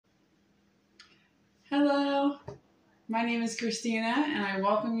Hello, my name is Christina and I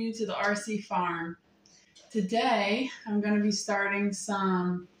welcome you to the RC Farm. Today I'm going to be starting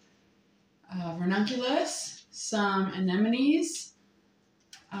some Ranunculus, some Anemones.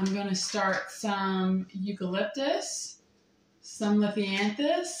 I'm going to start some Eucalyptus, some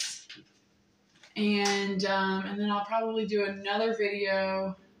Lisianthus, and then I'll probably do another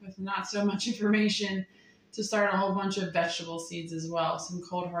video with not so much information to start a whole bunch of vegetable seeds as well, some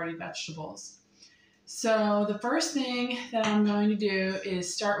cold hardy vegetables. So the first thing that I'm going to do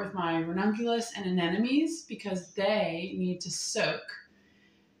is start with my Ranunculus and Anemones because they need to soak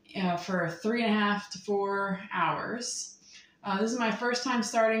for 3.5 to 4 hours. This is my first time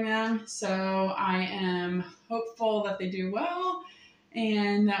starting them, so I am hopeful that they do well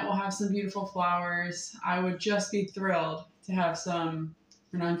and that we'll have some beautiful flowers. I would just be thrilled to have some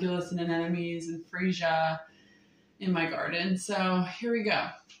Ranunculus and Anemones and Freesia in my garden. So here we go.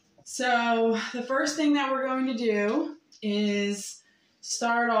 So the first thing that we're going to do is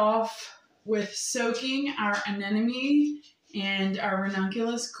start off with soaking our anemone and our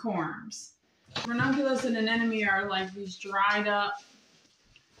Ranunculus corms. Ranunculus and anemone are like these dried up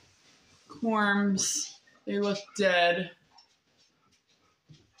corms. They look dead,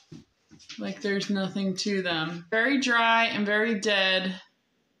 like there's nothing to them. Very dry and very dead.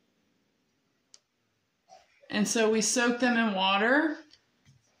 And so we soak them in water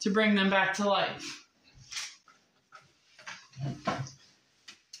to bring them back to life.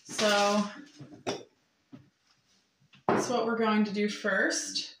 So that's what we're going to do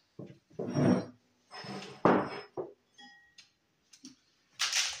first.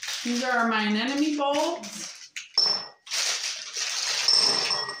 These are my anemone bulbs.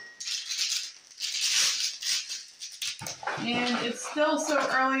 And it's still so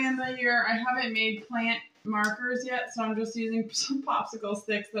early in the year, I haven't made plant markers yet, so I'm just using some popsicle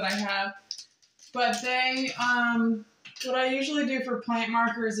sticks that I have. But they, what I usually do for plant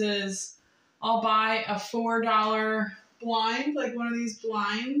markers is I'll buy a $4 blind, like one of these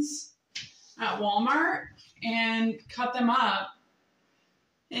blinds at Walmart, and cut them up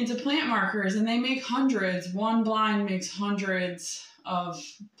into plant markers, and they make hundreds. One blind makes hundreds of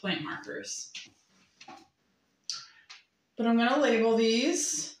plant markers. But I'm going to label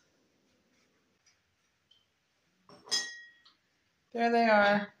these. There they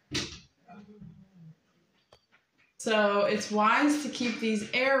are. So it's wise to keep these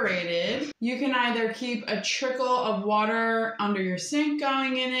aerated. You can either keep a trickle of water under your sink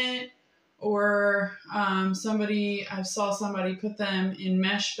going in it, or I saw somebody put them in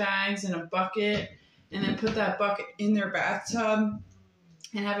mesh bags in a bucket and then put that bucket in their bathtub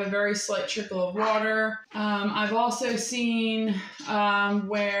and have a very slight trickle of water. I've also seen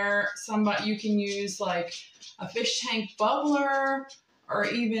where you can use like a fish tank bubbler or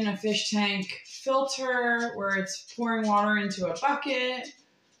even a fish tank filter where it's pouring water into a bucket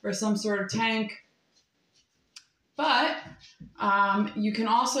or some sort of tank. But you can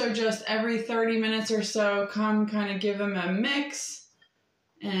also just every 30 minutes or so kind of give them a mix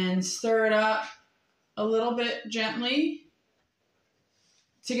and stir it up a little bit gently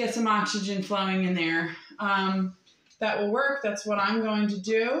to get some oxygen flowing in there. That will work. That's what I'm going to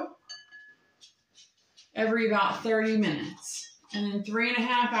do every about 30 minutes. And in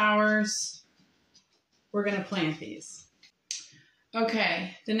 3.5 hours, we're going to plant these.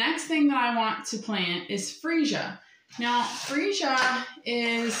 Okay, the next thing that I want to plant is Freesia. Now, Freesia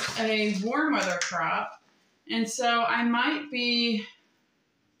is a warm weather crop, and so I might be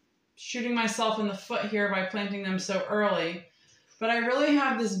shooting myself in the foot here by planting them so early. But I really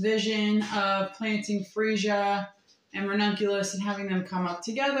have this vision of planting Freesia and Ranunculus and having them come up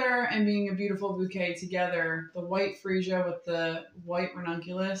together and being a beautiful bouquet together. The white Freesia with the white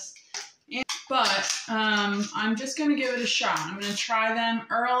Ranunculus. But I'm just going to give it a shot. I'm going to try them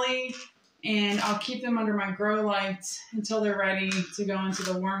early, and I'll keep them under my grow lights until they're ready to go into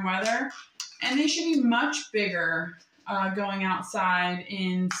the warm weather. And they should be much bigger going outside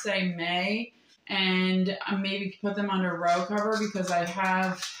in, say, May. And maybe put them under row cover because I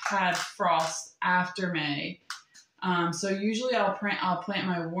have had frost after May. So usually I'll plant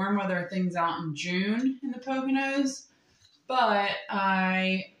my warm weather things out in June in the Poconos, but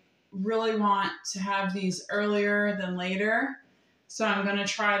I really want to have these earlier than later. So I'm going to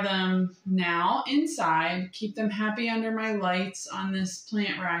try them now inside, keep them happy under my lights on this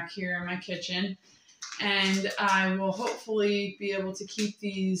plant rack here in my kitchen. And I will hopefully be able to keep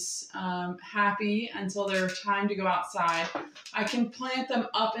these happy until they're time to go outside. I can plant them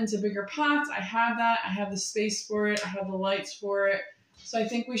up into bigger pots. I have that. I have the space for it. I have the lights for it. So I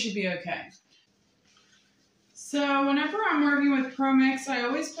think we should be okay. So whenever I'm working with Pro Mix, I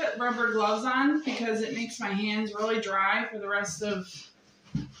always put rubber gloves on because it makes my hands really dry for the rest of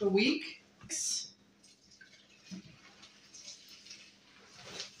the week.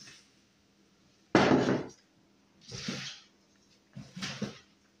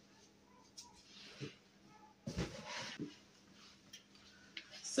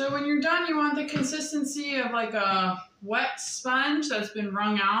 So when you're done, you want the consistency of like a wet sponge that's been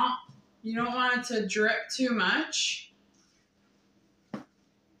wrung out. You don't want it to drip too much.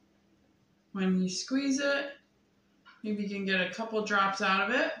 When you squeeze it, maybe you can get a couple drops out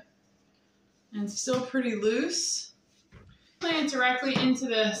of it. And it's still pretty loose. Plant it directly into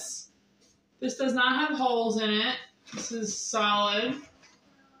this. This does not have holes in it. This is solid.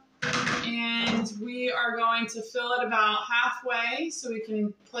 And we are going to fill it about halfway so we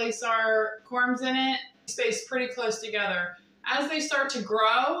can place our corms in it. Spaced pretty close together. As they start to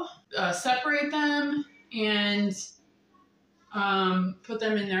grow, separate them and put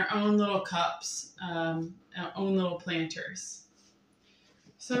them in their own little cups, own little planters.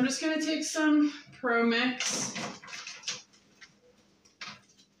 So I'm just going to take some Pro Mix.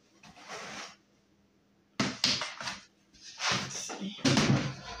 Let's see.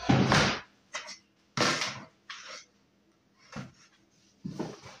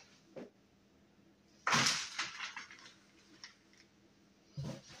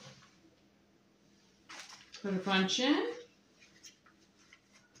 Put a bunch in.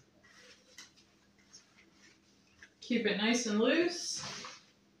 Keep it nice and loose.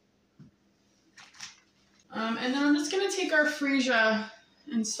 And then I'm just going to take our Freesia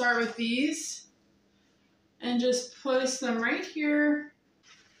and start with these and just place them right here.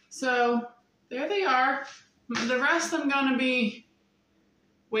 So there they are. The rest I'm going to be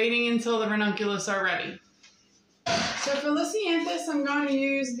waiting until the Ranunculus are ready. So for Lisianthus, I'm going to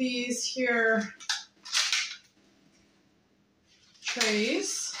use these here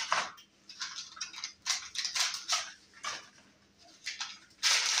trays.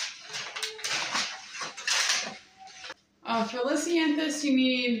 For Lisianthus, you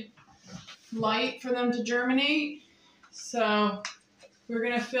need light for them to germinate. So we're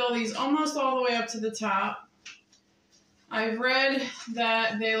going to fill these almost all the way up to the top. I've read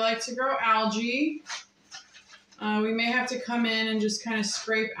that they like to grow algae. We may have to come in and just kind of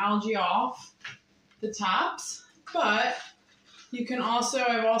scrape algae off the tops, but you can also,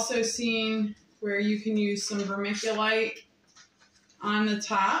 I've also seen where you can use some vermiculite on the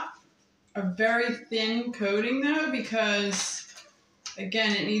top. A very thin coating though, because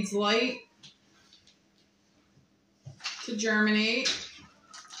again, it needs light to germinate.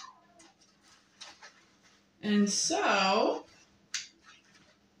 And so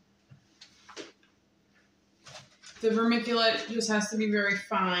the vermiculite just has to be very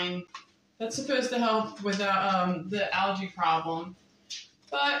fine. That's supposed to help with the algae problem.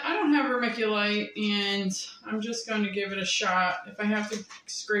 But I don't have vermiculite, and I'm just going to give it a shot. If I have to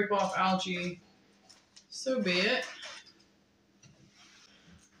scrape off algae, so be it.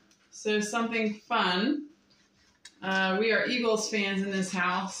 So something fun. We are Eagles fans in this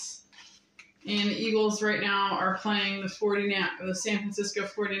house. And the Eagles right now are playing the San Francisco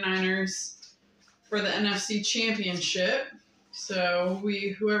 49ers for the NFC Championship. So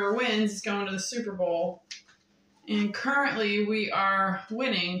whoever wins is going to the Super Bowl. And currently we are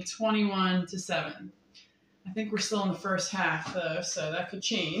winning 21-7. I think we're still in the first half though, so that could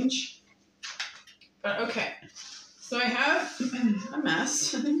change. But okay, so I have a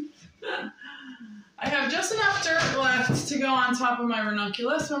mess. I have just enough dirt left to go on top of my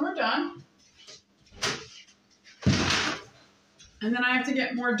ranunculus when we're done. And then I have to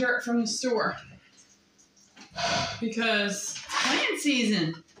get more dirt from the store because it's plant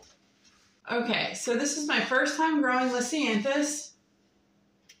season. Okay, so this is my first time growing Lisianthus.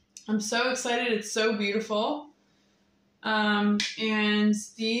 I'm so excited, it's so beautiful. And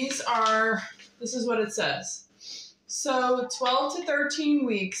this is what it says. So 12 to 13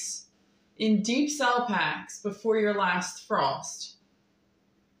 weeks in deep cell packs before your last frost.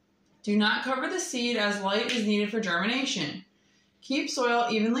 Do not cover the seed as light is needed for germination. Keep soil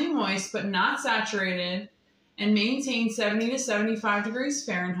evenly moist but not saturated, and maintain 70 to 75 degrees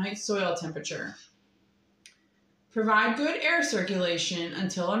Fahrenheit soil temperature. Provide good air circulation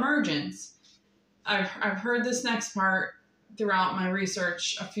until emergence. I've heard this next part throughout my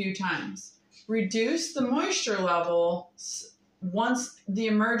research a few times. Reduce the moisture level once the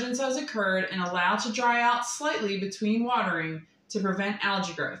emergence has occurred and allow to dry out slightly between watering to prevent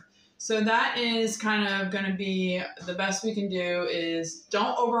algae growth. So that is kind of going to be the best we can do is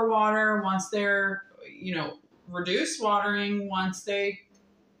don't overwater once they're, reduce watering once they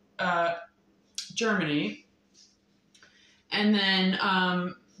germinate. And then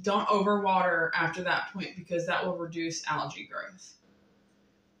don't overwater after that point because that will reduce algae growth.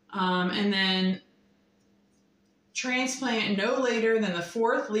 And then transplant no later than the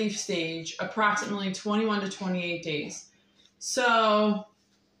 4th leaf stage, approximately 21 to 28 days. So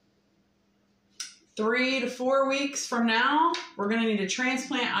 3 to 4 weeks from now, we're going to need a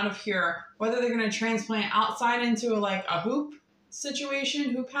transplant out of here. Whether they're going to transplant outside into a hoop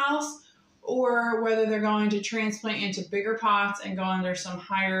situation, hoop house, or whether they're going to transplant into bigger pots and go under some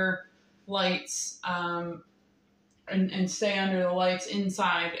higher lights and stay under the lights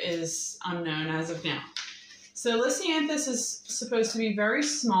inside is unknown as of now. So Lisianthus is supposed to be very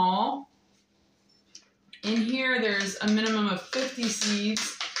small. In here, there's a minimum of 50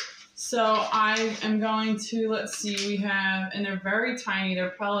 seeds. So I am going to, let's see, we have, and they're very tiny,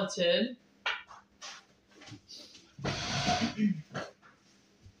 they're pelleted.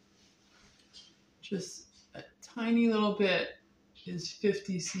 Just a tiny little bit is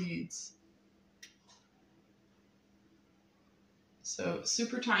 50 seeds. So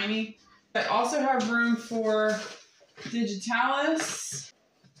super tiny. I also have room for Digitalis,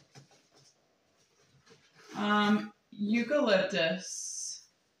 Eucalyptus.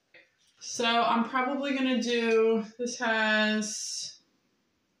 So I'm probably going to do, this has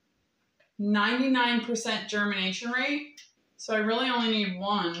 99% germination rate. So I really only need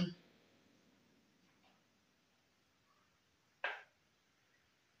one.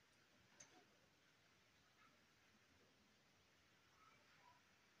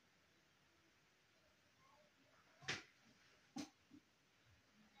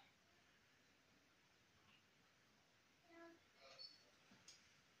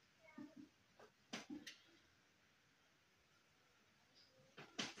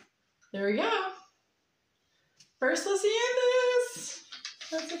 There we go. First Lisianthus.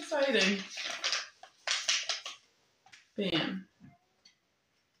 That's exciting. Bam.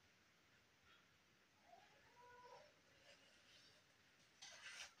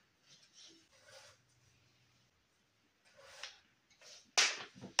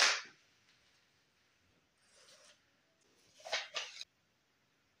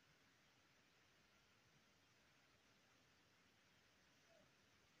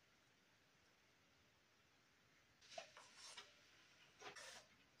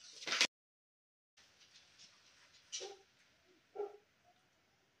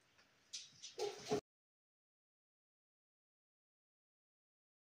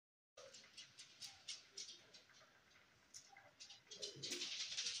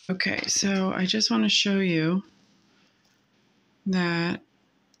 Okay, so I just want to show you that,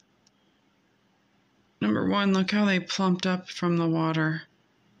 number one, look how they plumped up from the water.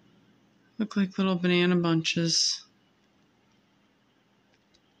 Look like little banana bunches.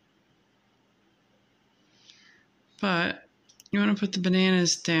 But you want to put the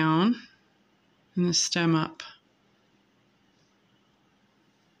bananas down and the stem up.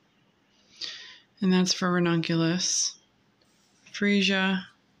 And that's for Ranunculus. Freesia.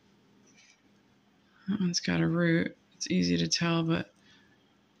 That one's got a root. It's easy to tell, but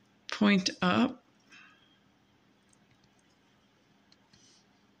point up.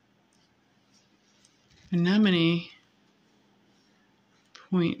 Anemone,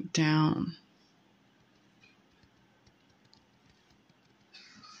 point down.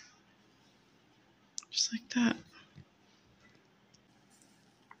 Just like that.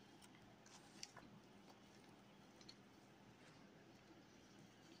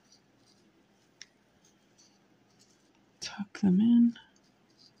 Tuck them in.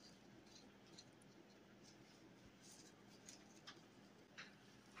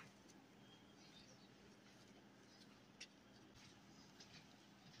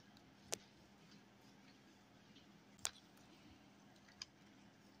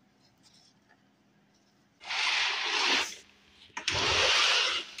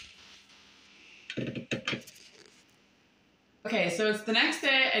 Okay, so it's the next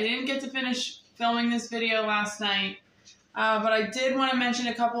day. I didn't get to finish filming this video last night, but I did want to mention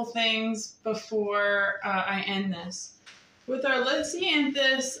a couple things before I end this. With our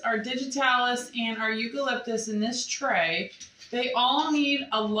Lisianthus, our Digitalis, and our Eucalyptus in this tray, they all need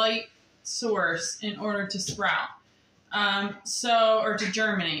a light source in order to sprout, or to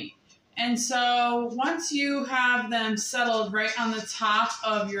germinate. And so once you have them settled right on the top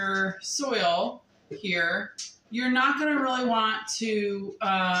of your soil here, you're not going to really want to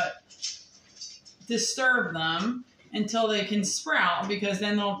disturb them until they can sprout, because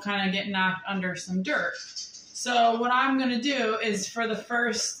then they'll kind of get knocked under some dirt. So what I'm going to do is, for the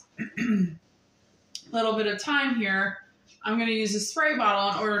first little bit of time here, I'm going to use a spray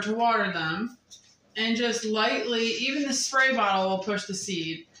bottle in order to water them. and just lightly, even the spray bottle will push the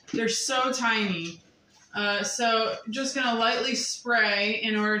seed. They're so tiny. So just going to lightly spray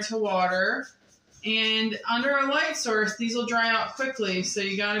in order to water. And under a light source, these will dry out quickly, so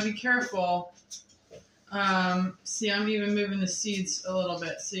you got to be careful. See, I'm even moving the seeds a little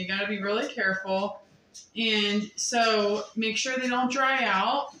bit, so you got to be really careful. And so make sure they don't dry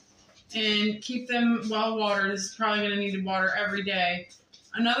out and keep them well watered. This is probably going to need to water every day.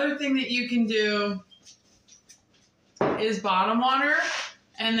 Another thing that you can do is bottom water,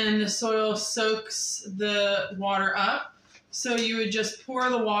 and then the soil soaks the water up. So you would just pour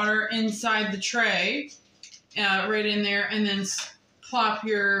the water inside the tray, right in there, and then plop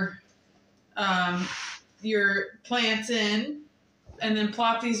your plants in, and then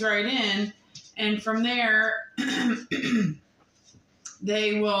plop these right in, and from there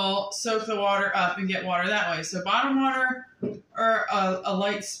they will soak the water up and get water that way. So bottom water or a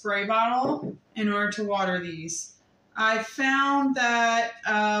light spray bottle in order to water these. I found that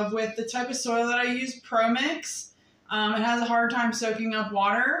with the type of soil that I use, ProMix, it has a hard time soaking up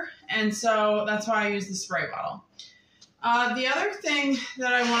water, and so that's why I use the spray bottle. The other thing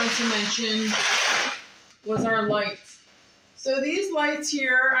that I wanted to mention was our lights. So these lights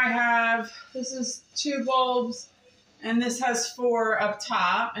here I have, this is 2 bulbs, and this has 4 up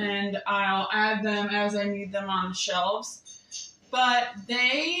top, and I'll add them as I need them on the shelves. But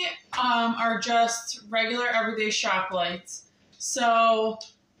they are just regular everyday shop lights. So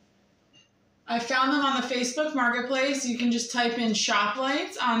I found them on the Facebook Marketplace. You can just type in shop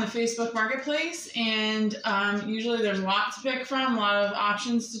lights on the Facebook Marketplace, and usually there's a lot to pick from, a lot of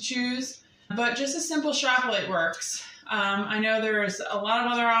options to choose. But just a simple shop light works. I know there's a lot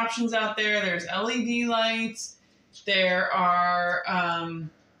of other options out there. There's LED lights. There are,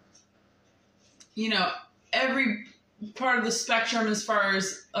 you know, every part of the spectrum as far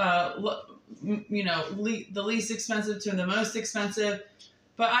as, you know, the least expensive to the most expensive.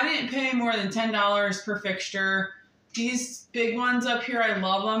 But I didn't pay more than $10 per fixture. These big ones up here, I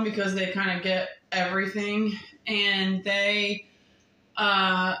love them because they kind of get everything. And they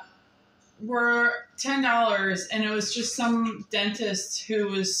were $10, and it was just some dentist who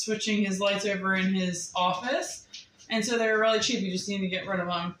was switching his lights over in his office. And so they were really cheap. You just need to get rid of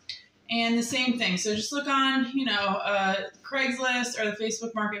them. And the same thing. So just look on, you know, Craigslist or the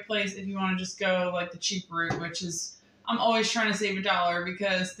Facebook Marketplace if you want to just go like the cheap route, which is, I'm always trying to save $1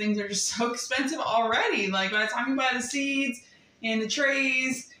 because things are just so expensive already. Like by the time you buy the seeds and the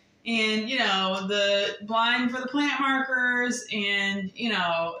trays and, you know, the blind for the plant markers and, you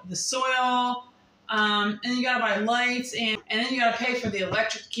know, the soil, and you got to buy lights and then you got to pay for the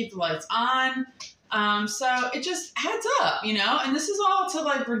electric to keep the lights on. So it just adds up, you know, and this is all to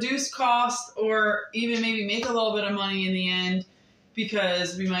like reduce cost or even maybe make a little bit of money in the end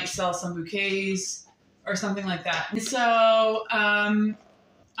because we might sell some bouquets or something like that. And so, I'm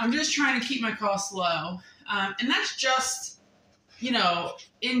just trying to keep my costs low. And that's just, you know,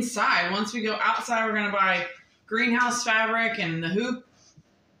 inside. Once we go outside, we're going to buy greenhouse fabric and the hoop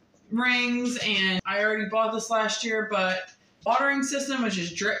rings. And I already bought this last year, but watering system, which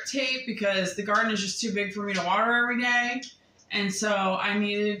is drip tape because the garden is just too big for me to water every day. And so I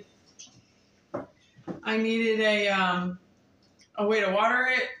needed a way to water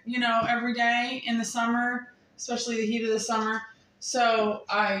it, you know, every day in the summer, especially the heat of the summer. So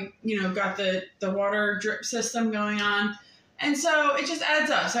I, you know, got the water drip system going on. And so it just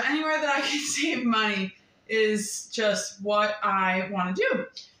adds up. So anywhere that I can save money is just what I want to do.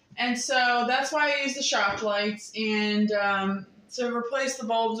 And so that's why I use the shop lights. And to replace the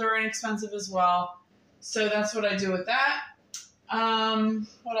bulbs are inexpensive as well. So that's what I do with that.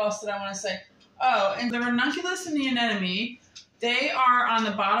 What else did I want to say? Oh, and the Ranunculus and the Anemone, they are on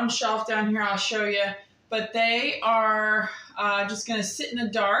the bottom shelf down here. I'll show you. But they are just going to sit in the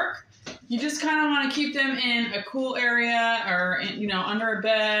dark. You just kind of want to keep them in a cool area or, you know, under a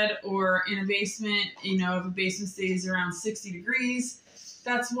bed or in a basement. You know, if a basement stays around 60 degrees,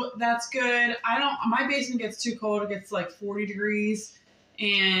 that's good. My basement gets too cold. It gets like 40 degrees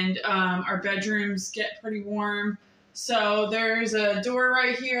and our bedrooms get pretty warm. So there's a door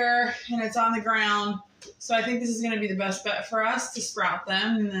right here and it's on the ground. So I think this is going to be the best bet for us to sprout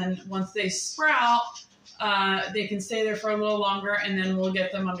them. And then once they sprout, they can stay there for a little longer, and then we'll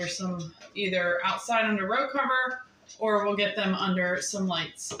get them under some, either outside under row cover, or we'll get them under some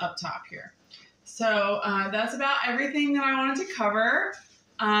lights up top here. So that's about everything that I wanted to cover.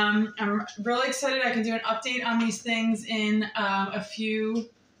 I'm really excited. I can do an update on these things in a few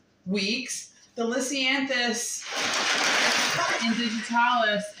weeks. The Lisianthus and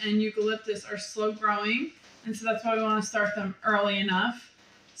Digitalis and Eucalyptus are slow growing, and so that's why we want to start them early enough.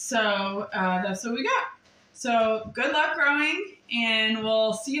 So that's what we got. So good luck growing, and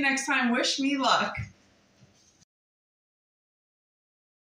we'll see you next time. Wish me luck.